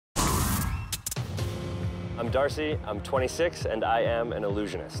I'm Darcy, I'm 26, and I am an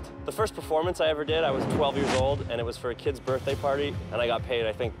illusionist. The first performance I ever did, I was 12 years old, and it was for a kid's birthday party, and I got paid,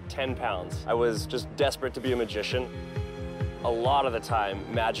 I think, 10 pounds. I was just desperate to be a magician. A lot of the time,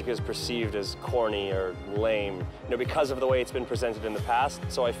 magic is perceived as corny or lame, because of the way it's been presented in the past.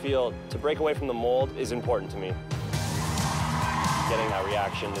 So I feel to break away from the mold is important to me. Getting that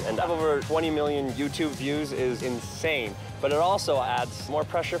reaction and have over 20 million YouTube views is insane, but it also adds more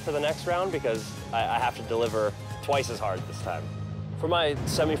pressure for the next round because I have to deliver twice as hard this time. For my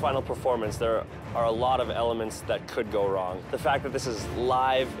semifinal performance, there are a lot of elements that could go wrong. The fact that this is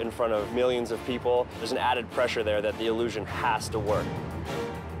live in front of millions of people, there's an added pressure there that the illusion has to work.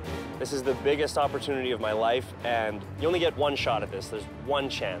 This is the biggest opportunity of my life, and you only get one shot at this. There's one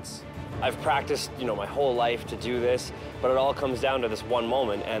chance. I've practiced, my whole life to do this, but it all comes down to this one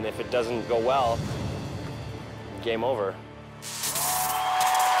moment, and if it doesn't go well, game over.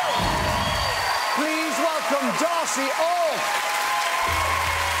 Please welcome Darcy Oake.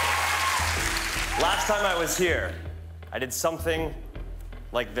 Last time I was here, I did something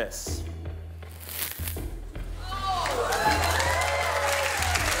like this.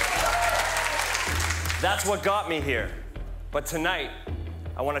 That's what got me here. But tonight,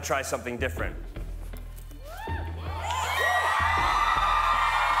 I want to try something different.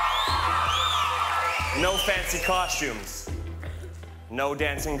 No fancy costumes, no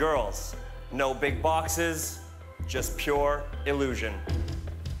dancing girls, no big boxes, just pure illusion.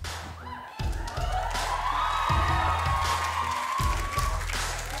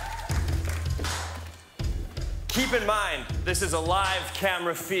 Keep in mind, this is a live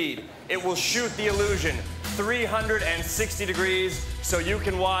camera feed. It will shoot the illusion 360 degrees, so you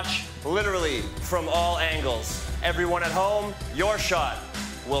can watch literally from all angles. Everyone at home, your shot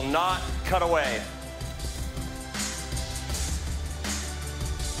will not cut away.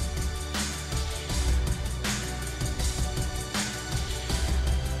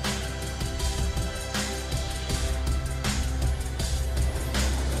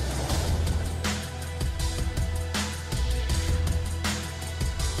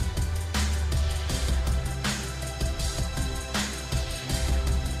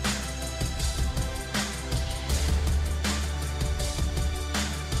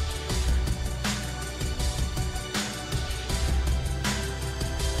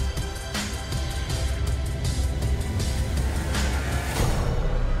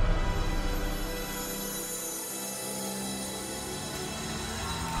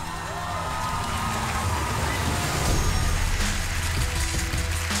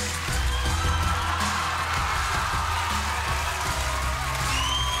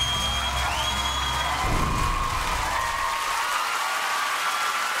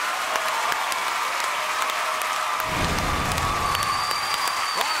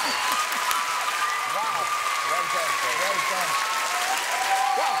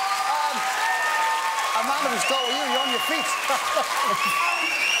 Amanda, we start with you. You're on your feet.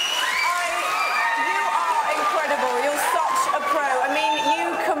 You are incredible. You're such a pro. I mean,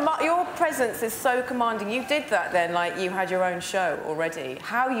 your presence is so commanding. You did that then, like you had your own show already.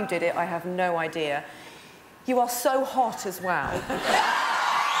 How you did it, I have no idea. You are so hot as well.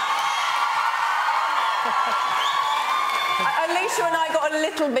 Alicia and I got a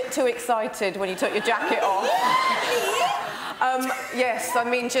little bit too excited when you took your jacket off. Yes, I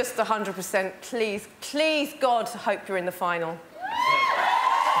mean, just 100%. Please, please, God, hope you're in the final.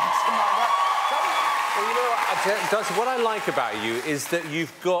 Well, Darcy, what I like about you is that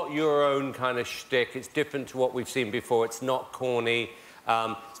you've got your own kind of shtick. It's different to what we've seen before. It's not corny.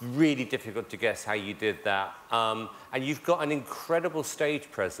 It's really difficult to guess how you did that. And you've got an incredible stage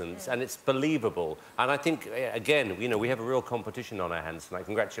presence, and it's believable. And I think, again, we have a real competition on our hands tonight.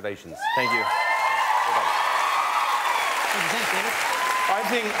 Congratulations. Thank you. I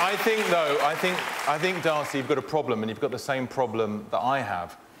think, Darcy, you've got a problem, and you've got the same problem that I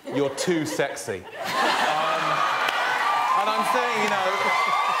have. You're too sexy. And I'm saying,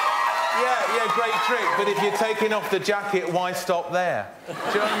 yeah, great trick, but if you're taking off the jacket, why stop there? Do you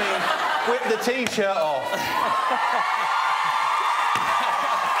know what I mean? Whip the T-shirt off.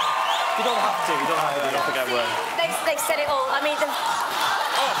 You don't have to. I don't think I would. They've said it all. I mean,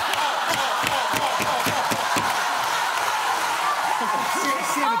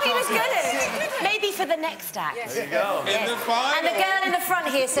 Oh, he was good at it. Maybe for the next act. There you go. Yes. And the girl in the front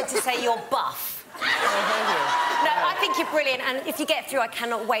here said to say you're buff. No, I think you're brilliant, and if you get through, I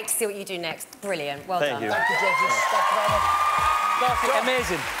cannot wait to see what you do next. Brilliant. Well done. Thank you. Thank you, judges.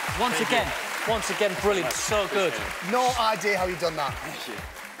 Amazing. Once again, brilliant. So good. No idea how you've done that. Thank you.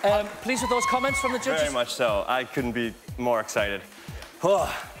 Pleased with those comments from the judges? Very much so. I couldn't be more excited.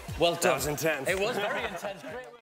 Well done. That was intense. It was very intense. Great.